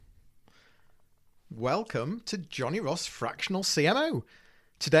Welcome to Johnny Ross Fractional CMO.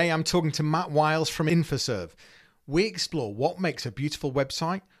 Today I'm talking to Matt Wiles from InfoServe. We explore what makes a beautiful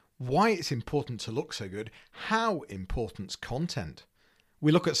website, why it's important to look so good, how important's content.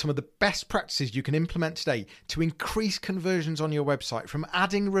 We look at some of the best practices you can implement today to increase conversions on your website, from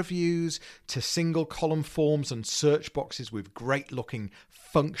adding reviews to single column forms and search boxes with great looking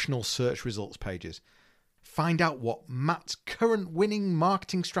functional search results pages. Find out what Matt's current winning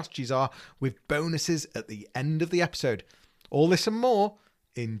marketing strategies are with bonuses at the end of the episode. All this and more.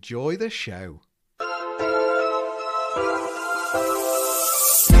 Enjoy the show.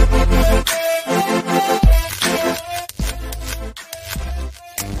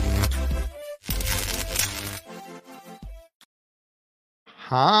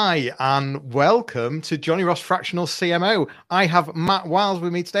 Hi, and welcome to Johnny Ross Fractional CMO. I have Matt Wiles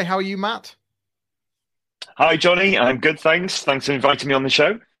with me today. How are you, Matt? Hi, Johnny. I'm good, thanks. Thanks for inviting me on the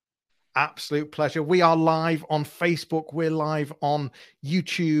show. Absolute pleasure. We are live on Facebook. We're live on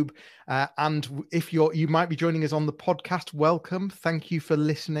YouTube. And if you might be joining us on the podcast, welcome. Thank you for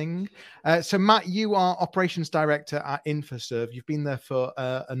listening. So Matt, you are Operations Director at InfoServe. You've been there for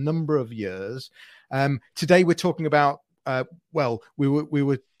a number of years. Today we're talking about we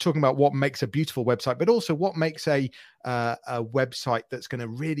were talking about what makes a beautiful website, but also what makes a website that's going to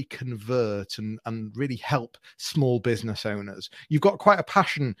really convert and really help small business owners. You've got quite a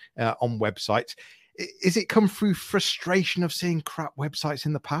passion on websites. Is it come through frustration of seeing crap websites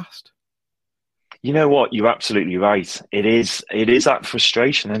in the past? You know what? You're absolutely right. It is that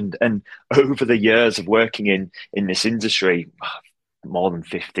frustration, and over the years of working in this industry, more than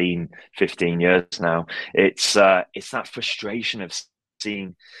 15 years now, it's that frustration of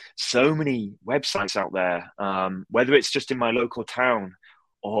seeing so many websites out there, whether it's just in my local town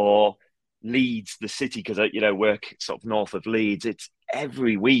or Leeds, the city, because I work sort of north of Leeds. It's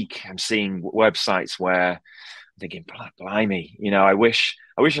every week I'm seeing websites where I'm thinking, blimey, I wish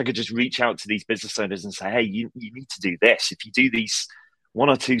I could just reach out to these business owners and say, hey, you need to do this. If you do these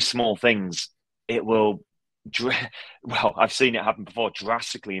one or two small things, it will I've seen it happen before,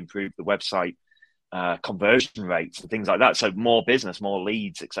 drastically improve the website conversion rates and things like that. So more business, more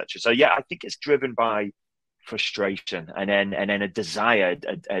leads, etc. So yeah, I think it's driven by frustration and then a desire,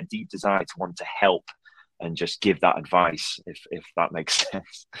 a deep desire to want to help and just give that advice, if that makes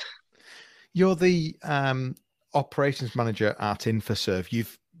sense. You're the operations manager at InfoServe.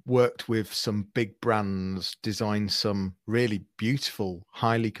 You've worked with some big brands, designed some really beautiful,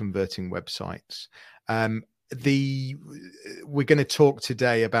 highly converting websites. We're going to talk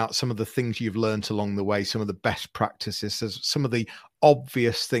today about some of the things you've learned along the way, some of the best practices, some of the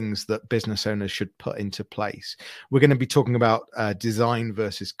obvious things that business owners should put into place. We're going to be talking about design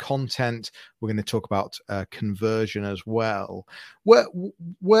versus content. We're going to talk about conversion as well. What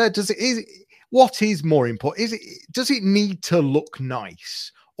is more important? Does it need to look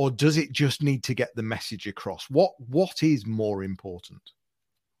nice, or does it just need to get the message across? What is more important?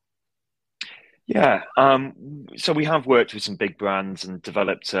 Yeah. So we have worked with some big brands and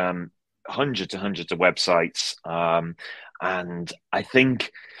developed hundreds and hundreds of websites. And I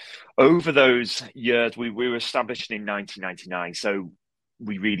think over those years, we were established in 1999. So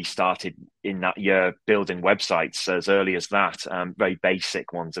we really started in that year building websites as early as that, very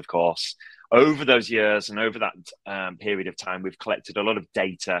basic ones, of course. Over those years and over that period of time, we've collected a lot of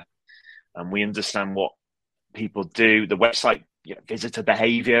data, and we understand what people do. The website visitor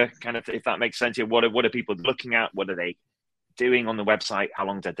behavior, kind of, if that makes sense. What are people looking at? What are they doing on the website? How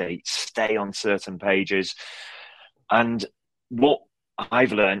long do they stay on certain pages? And what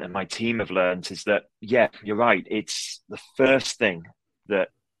I've learned and my team have learned is that, yeah, you're right. It's the first thing that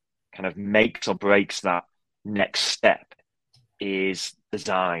kind of makes or breaks that next step is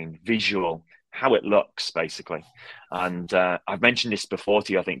design, visual, how it looks, basically. And I've mentioned this before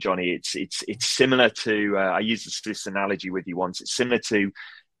to you, I think, Johnny. It's similar to I used this analogy with you once. It's similar to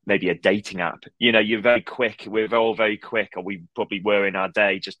maybe a dating app. You're very quick. We're all very quick, or we probably were in our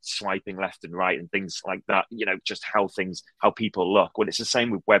day, just swiping left and right and things like that. Just how people look. Well, it's the same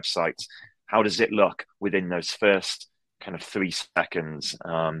with websites. How does it look within those first kind of 3 seconds?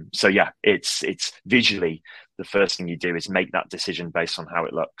 So yeah, it's visually the first thing you do is make that decision based on how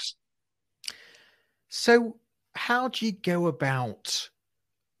it looks. So how do you go about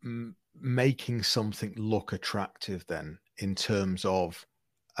making something look attractive then, in terms of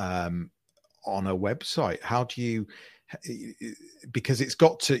on a website? How do you, because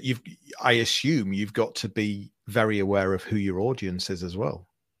I assume you've got to be very aware of who your audience is as well.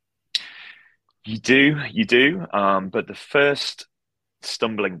 You do. But the first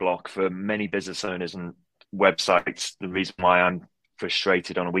stumbling block for many business owners and websites, the reason why I'm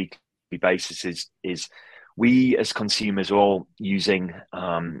frustrated on a weekly basis is we as consumers are all using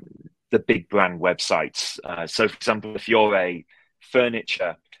the big brand websites. So, for example, if you're a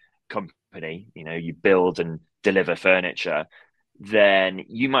furniture company, you build and deliver furniture, then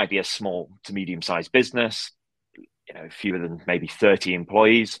you might be a small to medium-sized business, fewer than maybe 30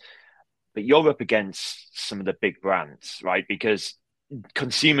 employees, but you're up against some of the big brands, right? Because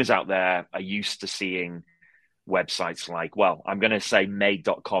consumers out there are used to seeing websites like, well, I'm going to say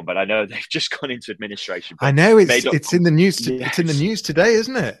made.com, but I know they've just gone into administration. But I know it's in made.com, the news. yes, It's in the news today,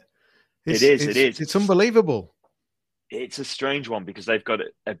 isn't it? it is. It is. It's unbelievable. It's a strange one because they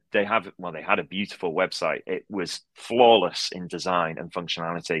had a beautiful website. It was flawless in design and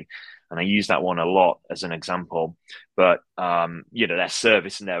functionality, and I use that one a lot as an example. But their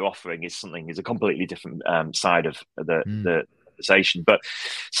service and their offering is a completely different side of the conversation. But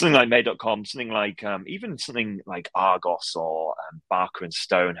something like Made.com, something like even something like Argos or Barker and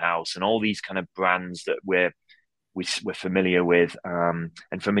Stonehouse, and all these kind of brands that we're familiar with. And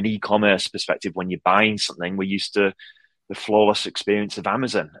from an e-commerce perspective, when you're buying something, we're used to the flawless experience of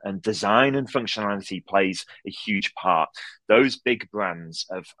Amazon, and design and functionality plays a huge part. Those big brands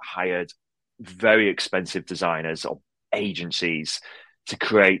have hired very expensive designers or agencies to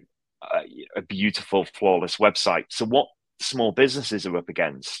create a beautiful, flawless website. So what small businesses are up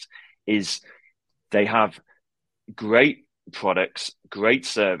against is they have great products, great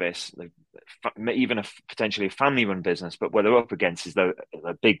service, even potentially a family-run business, but what they're up against is the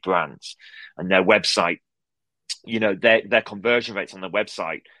big brands, and their website, their conversion rates on the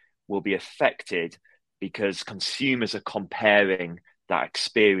website will be affected because consumers are comparing that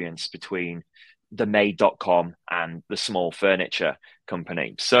experience between the made.com and the small furniture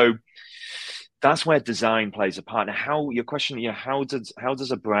company. So that's where design plays a part. Now, your question, how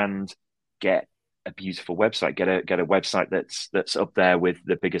does a brand get a beautiful website, get a website that's up there with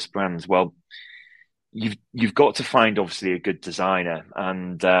the biggest brands? Well, you've got to find obviously a good designer,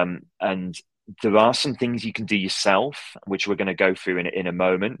 and there are some things you can do yourself, which we're going to go through in a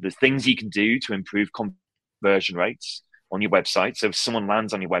moment. There's things you can do to improve conversion rates on your website. So if someone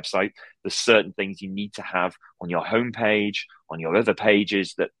lands on your website, there's certain things you need to have on your homepage, on your other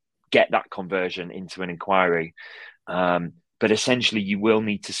pages that get that conversion into an inquiry. But essentially, you will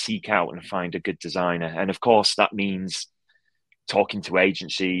need to seek out and find a good designer. And of course, that means talking to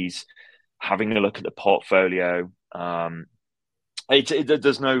agencies, having a look at the portfolio.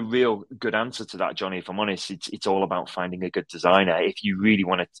 There's no real good answer to that, Johnny. If I'm honest, it's all about finding a good designer if you really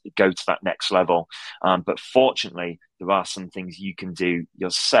want to go to that next level. But fortunately, there are some things you can do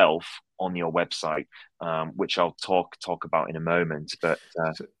yourself on your website, which I'll talk about in a moment. But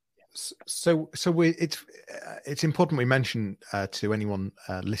it's important we mention to anyone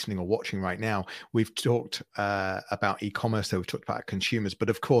listening or watching right now, we've talked about e-commerce, so we've talked about consumers, but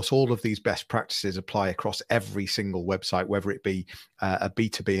of course all of these best practices apply across every single website, whether it be a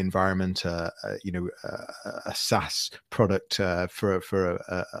B2B environment, a SaaS product for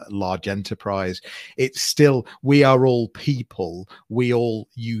a large enterprise. It's still, we are all people, we all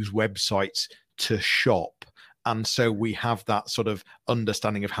use websites to shop. And so we have that sort of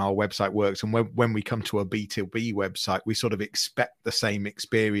understanding of how a website works. And when we come to a B2B website, we sort of expect the same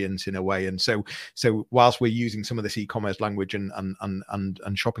experience in a way. And so whilst we're using some of this e-commerce language and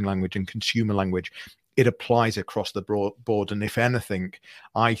shopping language and consumer language, it applies across the board. And if anything,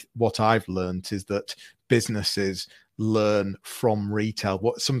 what I've learned is that businesses learn from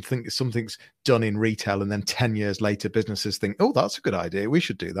retail. Something's done in retail, and then 10 years later businesses think, oh, that's a good idea, we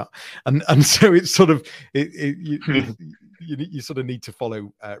should do that. And so it's sort of you sort of need to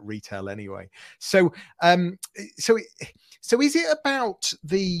follow retail anyway. So is it about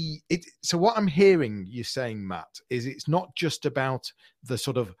so what I'm hearing you saying, Matt, is it's not just about the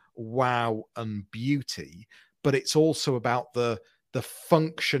sort of wow and beauty, but it's also about the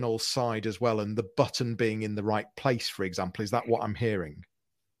functional side as well, and the button being in the right place, for example. Is that what I'm hearing?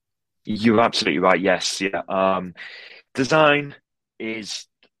 You're absolutely right. Yes. Yeah. Design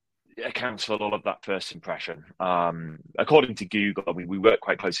accounts for all of that first impression. According to Google, we work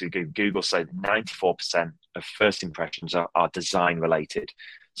quite closely with Google. Google said 94% of first impressions are design related.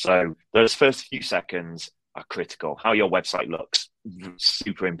 So those first few seconds are critical. How your website looks,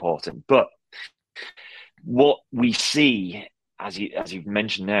 super important. But what we see, as you've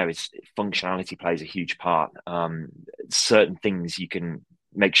mentioned there, is functionality plays a huge part. Certain things you can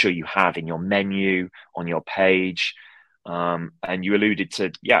make sure you have in your menu, on your page. And you alluded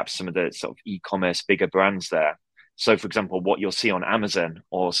to, some of the sort of e-commerce bigger brands there. So, for example, what you'll see on Amazon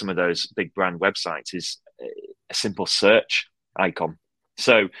or some of those big brand websites is a simple search icon.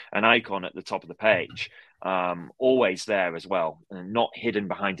 So an icon at the top of the page always there as well, and not hidden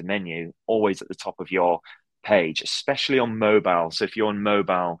behind a menu, always at the top of your page, especially on mobile. So if you're on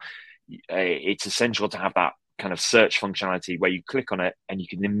mobile, it's essential to have that kind of search functionality where you click on it and you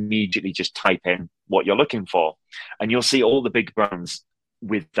can immediately just type in what you're looking for. And you'll see all the big brands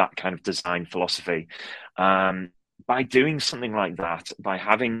with that kind of design philosophy. By doing something like that, by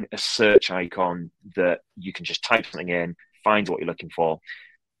having a search icon that you can just type something in, find what you're looking for,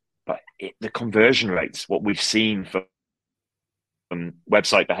 but the conversion rates, what we've seen from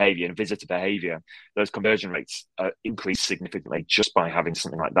website behavior and visitor behavior, those conversion rates increase significantly just by having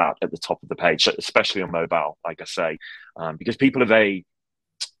something like that at the top of the page, especially on mobile, like I say, because people are very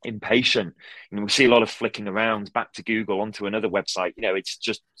impatient. We see a lot of flicking around back to Google onto another website. It's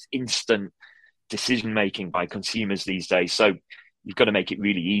just instant decision making by consumers these days. So you've got to make it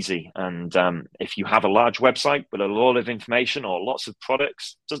really easy. And if you have a large website with a lot of information or lots of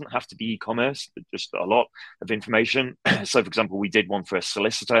products, it doesn't have to be e-commerce, but just a lot of information. So, for example, we did one for a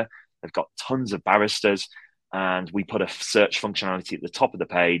solicitor. They've got tons of barristers, and we put a search functionality at the top of the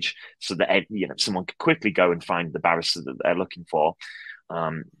page so that someone could quickly go and find the barrister that they're looking for.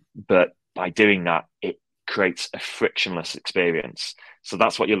 But by doing that, it creates a frictionless experience. So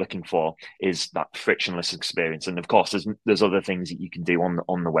that's what you're looking for, is that frictionless experience. And of course, there's other things that you can do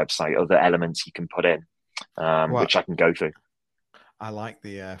on the website, other elements you can put in, which I can go through. I like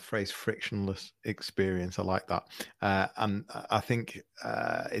the phrase frictionless experience. I like that. And I think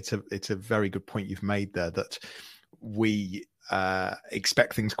it's a very good point you've made there, that we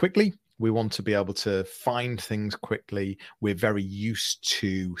expect things quickly. We want to be able to find things quickly. We're very used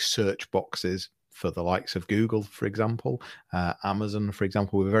to search boxes for the likes of Google, for example, Amazon, for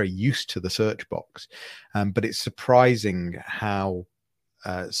example. We're very used to the search box. But it's surprising how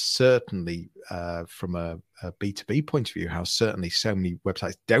certainly from a B2B point of view, how certainly so many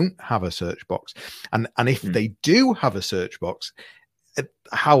websites don't have a search box. And if they do have a search box,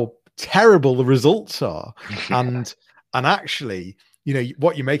 how terrible the results are. Yeah. And actually,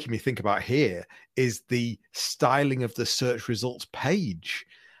 what you're making me think about here is the styling of the search results page.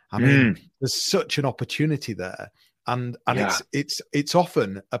 I mean, there's such an opportunity there. And yeah. it's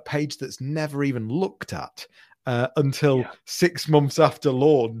often a page that's never even looked at until 6 months after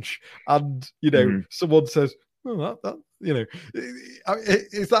launch. And, someone says, oh,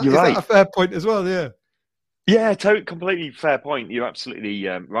 is that a fair point as well? Yeah. Yeah, completely fair point. You're absolutely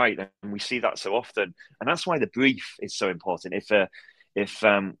right, and we see that so often, and that's why the brief is so important. If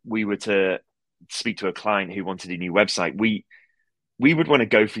we were to speak to a client who wanted a new website, we would want to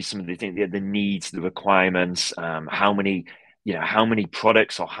go through some of the needs, the requirements, how many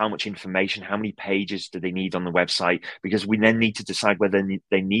products or how much information, how many pages do they need on the website? Because we then need to decide whether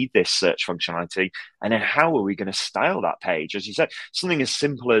they need this search functionality, and then how are we going to style that page? As you said, something as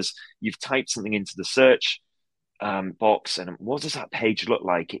simple as you've typed something into the search box, and what does that page look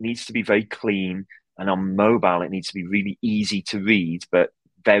like? It needs to be very clean, and on mobile, it needs to be really easy to read, but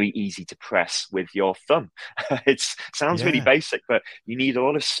very easy to press with your thumb. It sounds really basic, but you need a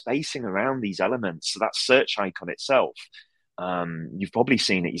lot of spacing around these elements. So that search icon itself, you've probably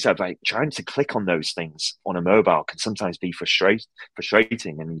seen it yourself, like trying to click on those things on a mobile can sometimes be frustrating,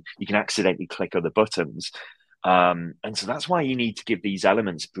 and you can accidentally click other buttons. And so that's why you need to give these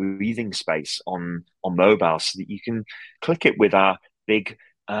elements breathing space on mobile, so that you can click it with our big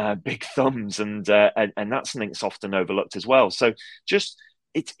thumbs, and that's something that's often overlooked as well. So just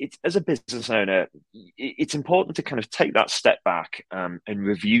it's as a business owner, it's important to kind of take that step back and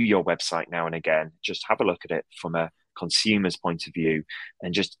review your website now and again. Just have a look at it from a consumer's point of view,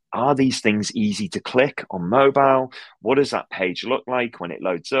 and just, are these things easy to click on mobile? What does that page look like when it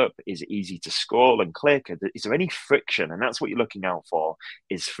loads up? Is it easy to scroll and click? Is there any friction? And that's what you're looking out for,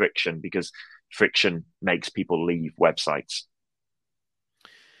 is friction, because friction makes people leave websites.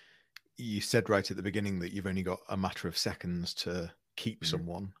 You said right at the beginning that you've only got a matter of seconds to keep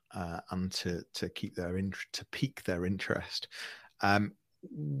someone and to keep to pique their interest.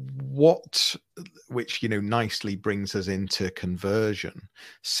 Which nicely brings us into conversion.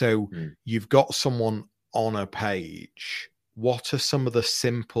 So you've got someone on a page. What are some of the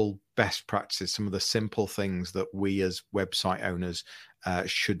simple best practices, some of the simple things that we as website owners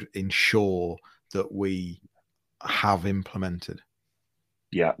should ensure that we have implemented?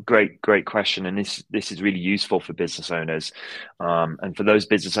 Yeah, great question. And this is really useful for business owners, and for those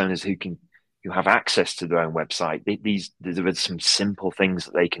business owners who have access to their own website. There are some simple things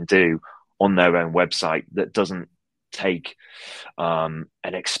that they can do on their own website that doesn't take an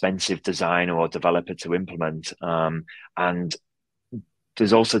expensive designer or developer to implement. And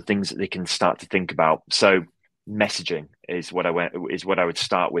there's also things that they can start to think about. So messaging is what I would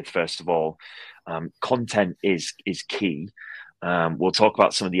start with first of all. Content is key. We'll talk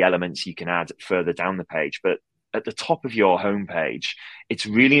about some of the elements you can add further down the page, but at the top of your homepage, it's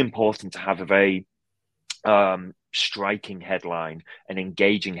really important to have a very striking headline, an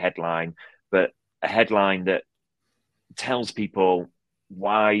engaging headline, but a headline that tells people,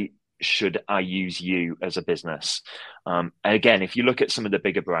 why should I use you as a business? Again, if you look at some of the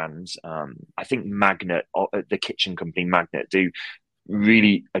bigger brands, I think Magnet, the kitchen company Magnet, do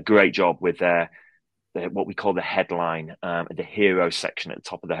really a great job with their what we call the headline, the hero section at the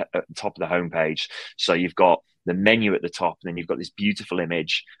top of the homepage. So you've got the menu at the top, and then you've got this beautiful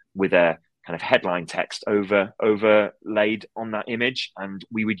image with a kind of headline text overlaid on that image, and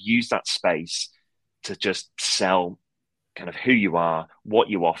we would use that space to just sell kind of who you are, what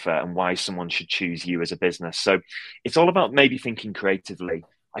you offer, and why someone should choose you as a business. So it's all about maybe thinking creatively.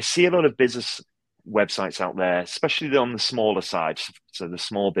 I see a lot of business websites out there, especially on the smaller side. So the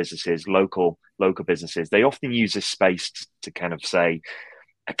small businesses, local businesses, they often use this space to kind of say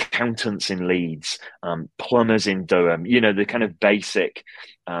accountants in Leeds, plumbers in Durham, the kind of basic,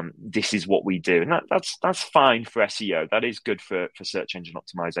 this is what we do. And that's fine for SEO. That is good for search engine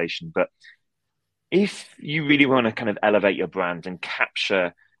optimization. But if you really want to kind of elevate your brand and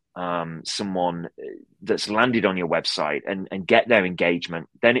capture someone that's landed on your website and get their engagement,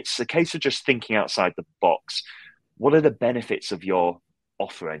 then it's a case of just thinking outside the box. What are the benefits of your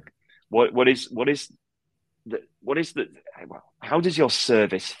offering? How does your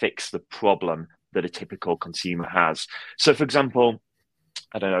service fix the problem that a typical consumer has? So, for example,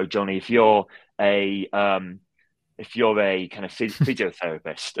 I don't know, Johnny, if you're a kind of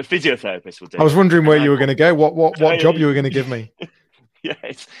physiotherapist, a physiotherapist will do. I was wondering where you were going to go. What job you were going to give me? Yeah,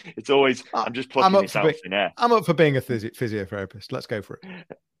 it's always. I'm just plucking this out in air. I'm up for being a physiotherapist. Let's go for it.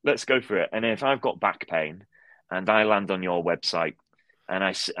 Let's go for it. And if I've got back pain, and I land on your website, and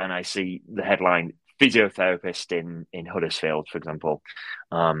I see the headline physiotherapist in Huddersfield, for example,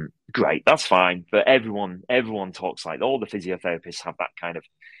 great, that's fine. But everyone talks like all the physiotherapists have that kind of.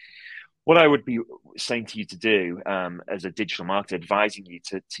 What I would be saying to you to do as a digital marketer, advising you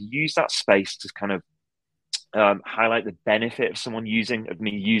to use that space to kind of highlight the benefit of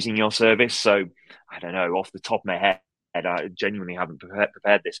me using your service. So I don't know, off the top of my head, I genuinely haven't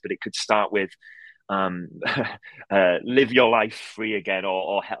prepared this, but it could start with live your life free again,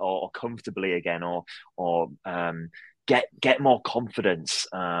 or comfortably again, or get more confidence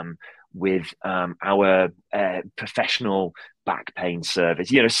with our professional back pain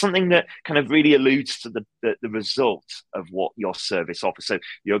service, something that kind of really alludes to the result of what your service offers. So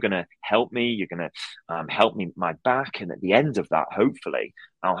you're going to help me, you're going to help me my back, and at the end of that, hopefully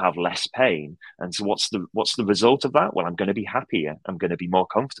I'll have less pain. And so what's the result of that? Well, I'm going to be happier, I'm going to be more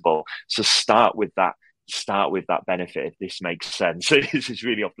comfortable. So start with that benefit, if this makes sense. So this is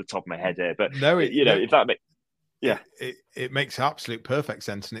really off the top of my head here, but if that makes. Yeah, it makes absolute perfect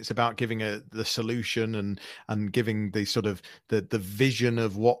sense, and it's about giving the solution and giving the sort of the vision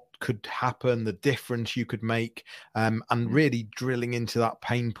of what could happen, the difference you could make, and really drilling into that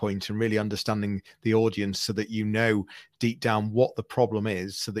pain point and really understanding the audience, so that deep down what the problem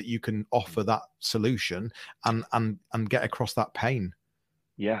is, so that you can offer that solution and get across that pain.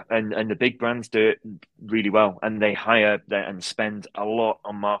 Yeah, and the big brands do it really well, and they hire and spend a lot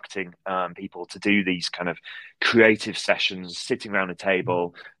on marketing people to do these kind of creative sessions, sitting around a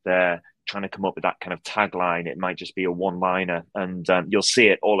table. They're trying to come up with that kind of tagline. It might just be a one-liner, and you'll see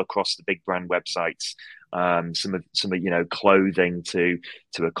it all across the big brand websites. Some of clothing to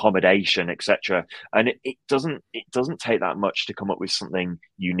accommodation, etc. And it doesn't take that much to come up with something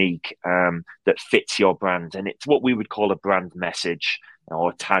unique that fits your brand, and it's what we would call a brand message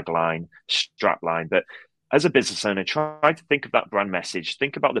or a tagline, strapline. But as a business owner, try to think of that brand message,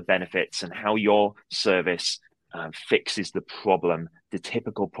 think about the benefits and how your service fixes the problem, the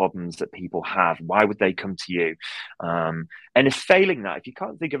typical problems that people have. Why would they come to you? And if failing that, if you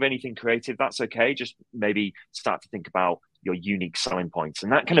can't think of anything creative, that's okay. Just maybe start to think about your unique selling points.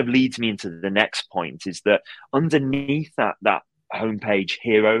 And that kind of leads me into the next point, is that underneath that homepage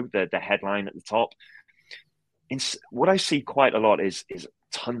hero, the headline at the top, what I see quite a lot is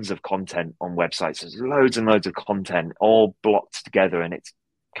tons of content on websites. There's loads and loads of content all blocked together, and it's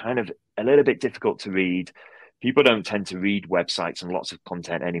kind of a little bit difficult to read. People don't tend to read websites and lots of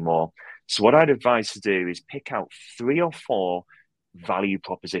content anymore. So what I'd advise to do is pick out 3 or 4 value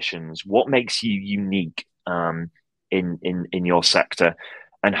propositions. What makes you unique in your sector,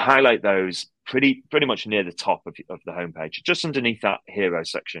 and highlight those pretty much near the top of the homepage, just underneath that hero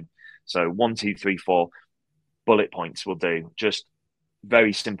section. So 1, 2, 3, 4 bullet points will do. Just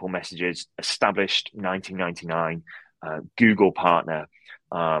very simple messages, established 1999, Google partner,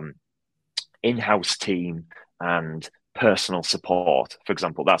 in-house team, and personal support. For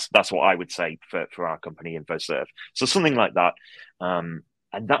example, that's what I would say for our company, InfoServe. So something like that.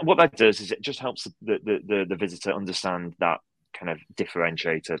 And that what that does is it just helps the visitor understand that kind of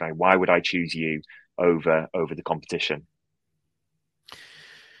differentiator. Like, why would I choose you over the competition?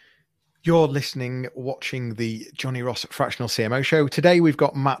 You're watching the Johnny Ross Fractional CMO Show. Today, we've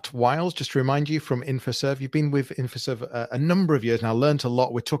got Matt Wiles, just to remind you, from InfoServe. You've been with InfoServe a number of years now, learned a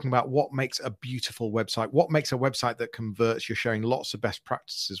lot. We're talking about what makes a beautiful website, what makes a website that converts. You're sharing lots of best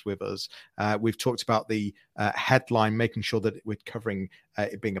practices with us. We've talked about the headline, making sure that we're covering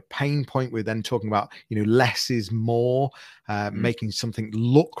it being a pain point. We're then talking about, less is more, making something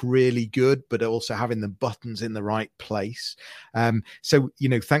look really good, but also having the buttons in the right place. So,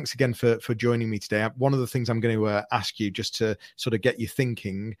 thanks again for joining me today. One of the things I'm going to ask you, just to sort of get you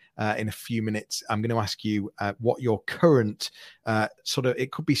thinking in a few minutes, I'm going to ask you what your current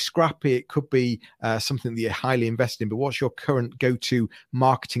it could be scrappy, it could be something that you're highly invested in, but what's your current go-to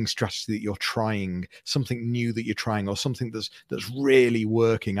marketing strategy that you're trying, something new that you're trying, or something that's really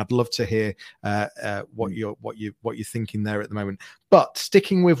working? I'd love to hear what you're thinking there at the moment. But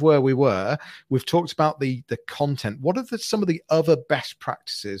sticking with where we've talked about the content. What are some of the other best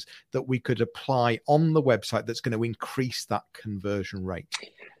practices that we could apply on the website that's going to increase that conversion rate?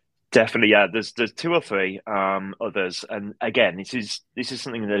 Definitely, yeah. There's two or three others, and again, this is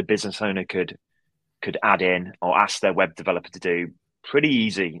something that a business owner could add in or ask their web developer to do. Pretty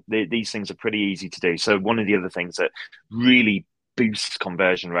easy. These things are pretty easy to do. So one of the other things that really boosts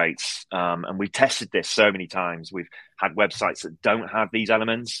conversion rates, and we've tested this so many times. We've had websites that don't have these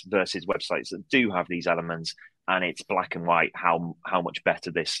elements versus websites that do have these elements, and it's black and white how much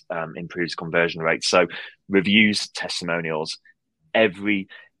better this improves conversion rates. So reviews, testimonials, every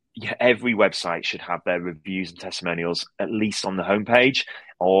website should have their reviews and testimonials at least on the homepage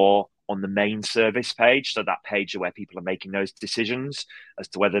or on the main service page. So that page where people are making those decisions as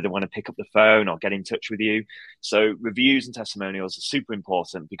to whether they want to pick up the phone or get in touch with you. So reviews and testimonials are super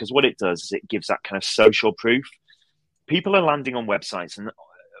important, because what it does is it gives that kind of social proof. People are landing on websites, and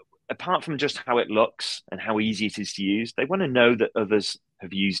apart from just how it looks and how easy it is to use, they want to know that others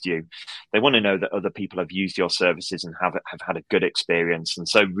have used you. They want to know that other people have used your services and have had a good experience. And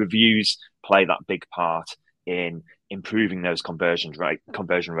so reviews play that big part in improving those conversion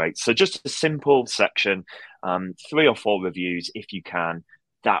rates. So just a simple section, 3 or 4 reviews if you can,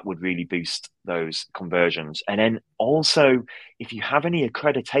 that would really boost those conversions. And then also, if you have any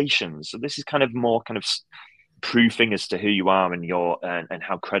accreditations, so this is kind of more kind of proofing as to who you are and and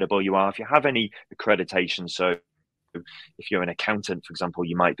how credible you are. If you have any accreditation, so if you're an accountant, for example,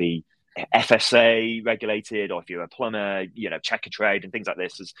 you might be FSA regulated, or if you're a plumber, check a trade and things like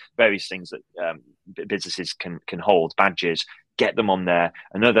this. There's various things that businesses can hold, badges. Get them on there.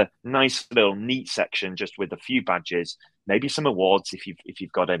 Another nice little neat section just with a few badges, maybe some awards if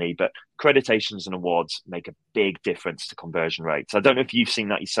you've got any, but accreditations and awards make a big difference to conversion rates. I don't know if you've seen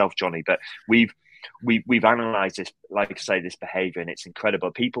that yourself, Johnny, but we've analyzed this, like I say, this behavior, and it's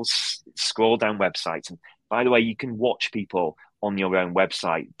incredible. People scroll down websites, and by the way, you can watch people on your own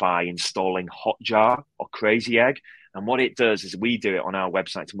website by installing Hotjar or Crazy Egg. And what it does is we do it on our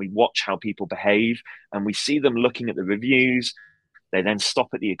website, and we watch how people behave, and we see them looking at the reviews. They then stop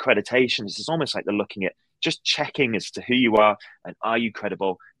at the accreditations. It's almost like they're looking at just checking as to who you are and are you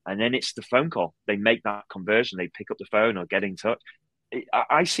credible. And then it's the phone call. They make that conversion. They pick up the phone or get in touch.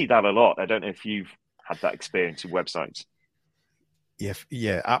 I see that a lot. I don't know if you've had that experience with websites.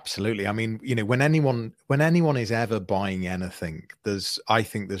 Yeah, absolutely. I mean, when anyone is ever buying anything, I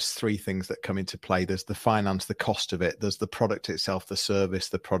think there's 3 things that come into play. There's the finance, the cost of it. There's the product itself, the service,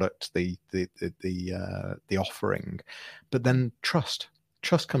 the product, the offering, but then trust.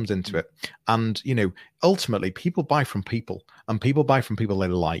 Trust comes into it, and ultimately, people buy from people, and people buy from people they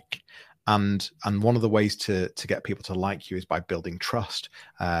like. And one of the ways to get people to like you is by building trust,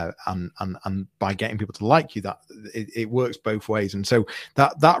 and by getting people to like you, that it works both ways. And so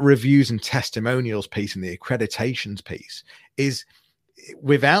that reviews and testimonials piece and the accreditations piece is,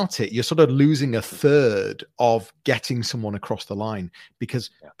 without it, you're sort of losing a third of getting someone across the line, because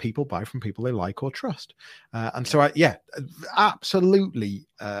people buy from people they like or trust. So absolutely,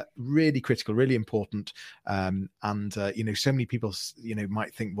 really critical, really important. So many people,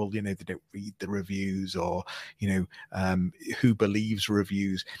 might think, well, they don't read the reviews, or, who believes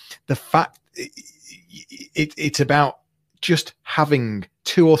reviews. The fact it's about just having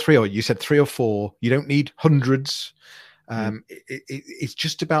 2 or 3, or you said 3 or 4, you don't need hundreds. It's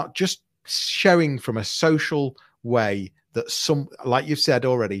just about just showing from a social way that like you've said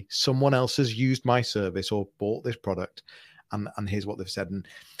already, someone else has used my service or bought this product, and here's what they've said. And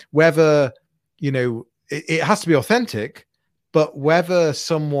whether, it has to be authentic, but whether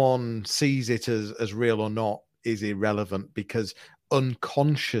someone sees it as real or not is irrelevant, because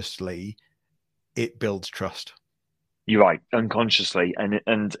unconsciously it builds trust. You're right, unconsciously,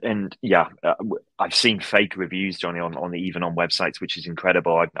 and yeah, I've seen fake reviews, Johnny, on even on websites, which is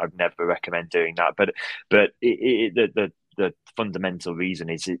incredible. I'd never recommend doing that, but the fundamental reason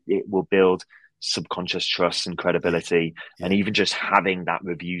is it will build subconscious trust and credibility, and even just having that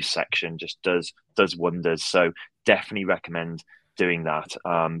review section just does wonders. So definitely recommend doing that.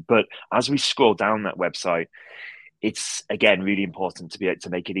 But as we scroll down that website, it's again really important to be able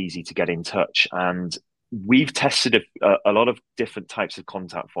to make it easy to get in touch. And we've tested a lot of different types of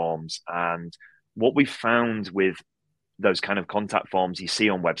contact forms, and what we've found with those kind of contact forms you see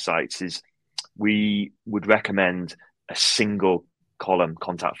on websites is we would recommend a single column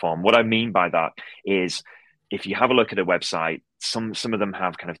contact form. What I mean by that is, if you have a look at a website, some of them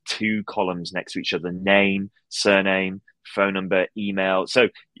have kind of 2 columns next to each other: name, surname, phone number, email. So,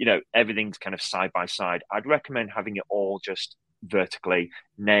 everything's kind of side by side. I'd recommend having it all just vertically: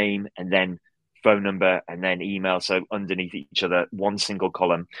 name and then phone number and then email. So underneath each other, one single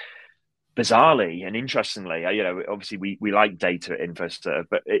column. Bizarrely and interestingly, obviously we like data at InfoServe,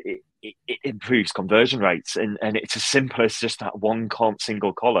 but it improves conversion rates, and it's as simple as just that one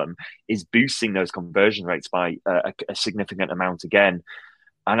single column is boosting those conversion rates by a significant amount again.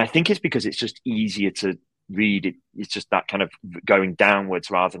 And I think it's because it's just easier to read. It's just that kind of going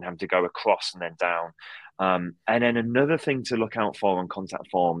downwards rather than having to go across and then down. And then another thing to look out for on contact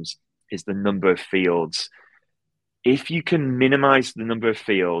forms is the number of fields. If you can minimize the number of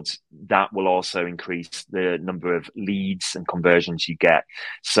fields, that will also increase the number of leads and conversions you get.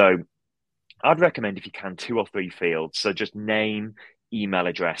 So I'd recommend, if you can, 2 or 3 fields. So just name, email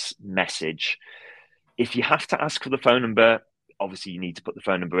address, message. If you have to ask for the phone number, obviously you need to put the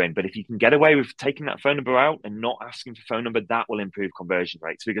phone number in. But if you can get away with taking that phone number out and not asking for phone number, that will improve conversion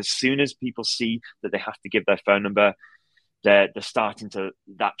rates, because as soon as people see that they have to give their phone number, they're starting to,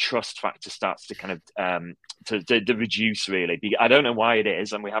 that trust factor starts to kind of to reduce, really. I don't know why it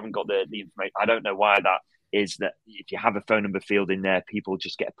is, and we haven't got the information. I don't know why that is, that if you have a phone number field in there, people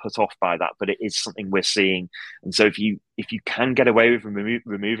just get put off by that, but it is something we're seeing. And so if you can get away with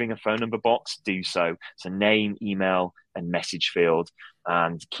removing a phone number box, do so. So name, email and message field,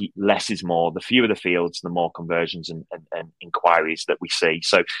 and keep less is more. The fewer the fields, the more conversions and inquiries that we see.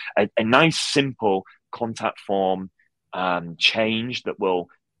 So a nice simple contact form change that will,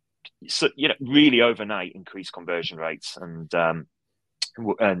 really overnight increase conversion rates. And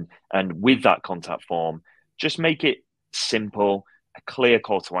with that contact form, just make it simple, a clear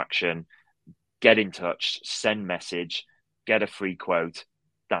call to action: get in touch, send message, get a free quote.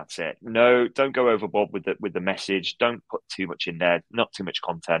 That's it. No, don't go overboard with the message. Don't put too much in there, not too much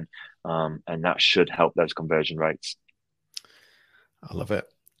content, and that should help those conversion rates. I love it.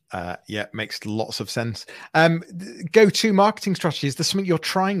 Makes lots of sense. Go-to marketing strategies. There's something you're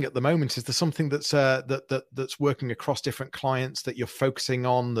trying at the moment. Is there something that's that's working across different clients that you're focusing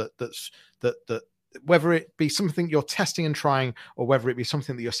on? That whether it be something you're testing and trying, or whether it be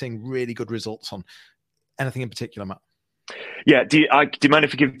something that you're seeing really good results on. Anything in particular, Matt? Yeah. Do you mind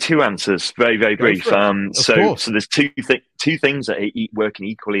if I give 2 answers? Very, very brief. So there's two things that are working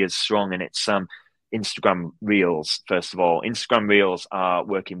equally as strong, and it's Instagram Reels. First of all, Instagram Reels are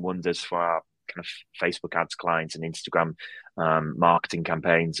working wonders for our kind of Facebook ads clients and Instagram marketing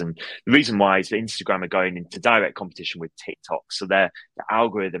campaigns. And the reason why is that Instagram are going into direct competition with TikTok. So the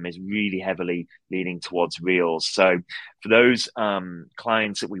algorithm is really heavily leaning towards Reels. So for those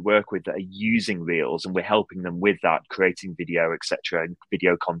clients that we work with that are using Reels, and we're helping them with that, creating video, etc., and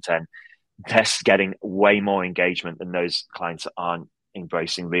video content, they're getting way more engagement than those clients that aren't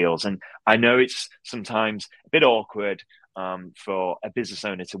embracing Reels. And I know it's sometimes a bit awkward for a business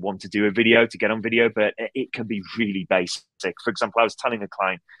owner to want to do a video, to get on video, but it can be really basic. For example, I was telling a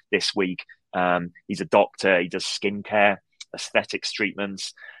client this week, he's a doctor, he does skincare, aesthetics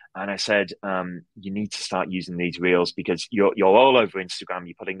treatments, and I said, you need to start using these Reels, because you're all over Instagram,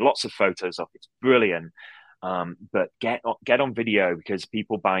 you're putting lots of photos up, it's brilliant. But get on video, because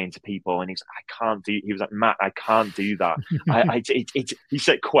people buy into people. And he was like, Matt, I can't do that. He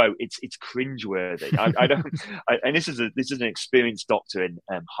said, quote, it's cringeworthy. I don't, and this is an experienced doctor in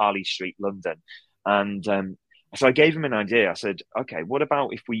Harley Street, London. And so I gave him an idea. I said, okay, what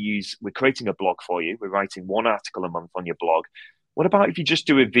about if we're creating a blog for you. We're writing 1 article a month on your blog. What about if you just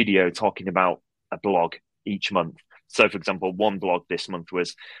do a video talking about a blog each month? So for example, one blog this month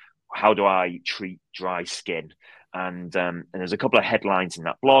was, how do I treat dry skin? and there's a couple of headlines in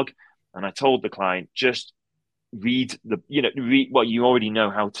that blog. And I told the client, just read what you already know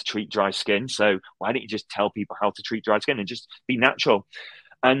how to treat dry skin. So why don't you just tell people how to treat dry skin and just be natural?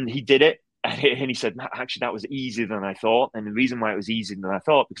 And he did it. And he said, actually, that was easier than I thought. And the reason why it was easier than I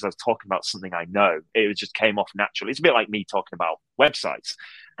thought, because I was talking about something I know. It just came off naturally. It's a bit like me talking about websites.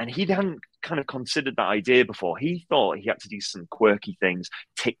 And he hadn't kind of considered that idea before. He thought he had to do some quirky things,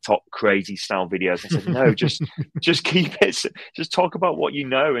 TikTok crazy style videos. I said, no, just keep it. Just talk about what you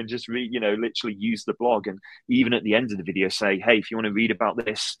know and just literally use the blog. And even at the end of the video, say, hey, if you want to read about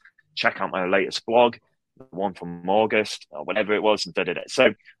this, check out my latest blog, the one from August or whatever it was. And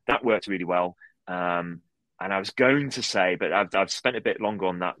So that worked really well. And I was going to say, but I've spent a bit longer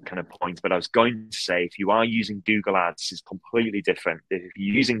on that kind of point, but I was going to say, if you are using Google Ads, it's completely different. If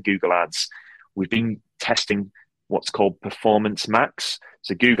you're using Google Ads, we've been testing what's called Performance Max.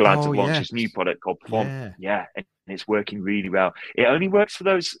 So Google Ads have launched this new product called Performance. Yeah, and it's working really well. It only works for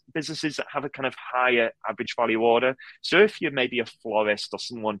those businesses that have a kind of higher average value order. So if you're maybe a florist or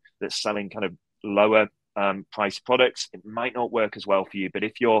someone that's selling kind of lower price products, it might not work as well for you. But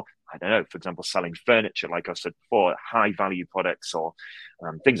if you're, I don't know, for example, selling furniture, like I said before, high value products or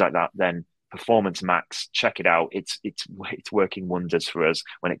things like that, then Performance Max, check it out. It's working wonders for us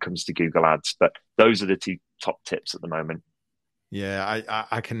when it comes to Google Ads. But those are the two top tips at the moment. Yeah,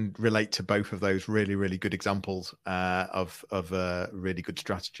 I can relate to both of those. Really, really good examples of really good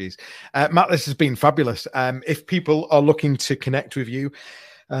strategies. Matt, this has been fabulous. If people are looking to connect with you,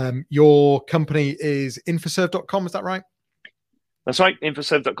 your company is infoserve.com, is that right? That's right,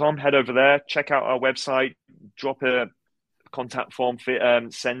 infoserve.com. Head over there, check out our website, drop a contact form,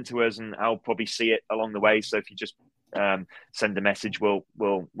 send to us, and I'll probably see it along the way. So if you just send a message, we'll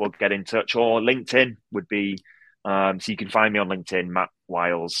get in touch. Or LinkedIn would be, so you can find me on LinkedIn, Matt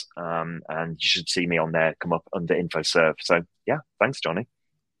Wiles, and you should see me on there, come up under InfoServe. So yeah, thanks, Johnny.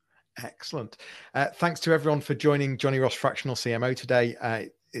 Excellent. Thanks to everyone for joining Johnny Ross Fractional CMO today.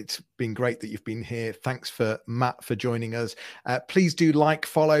 It's been great that you've been here. Thanks for Matt for joining us. Please do like,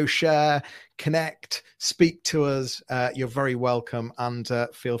 follow, share, connect, speak to us. You're very welcome, and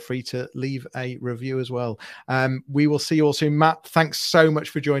feel free to leave a review as well. We will see you all soon. Matt, thanks so much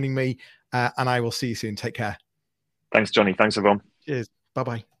for joining me, and I will see you soon. Take care. Thanks, Johnny. Thanks, everyone. Cheers.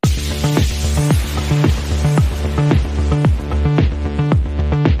 Bye-bye.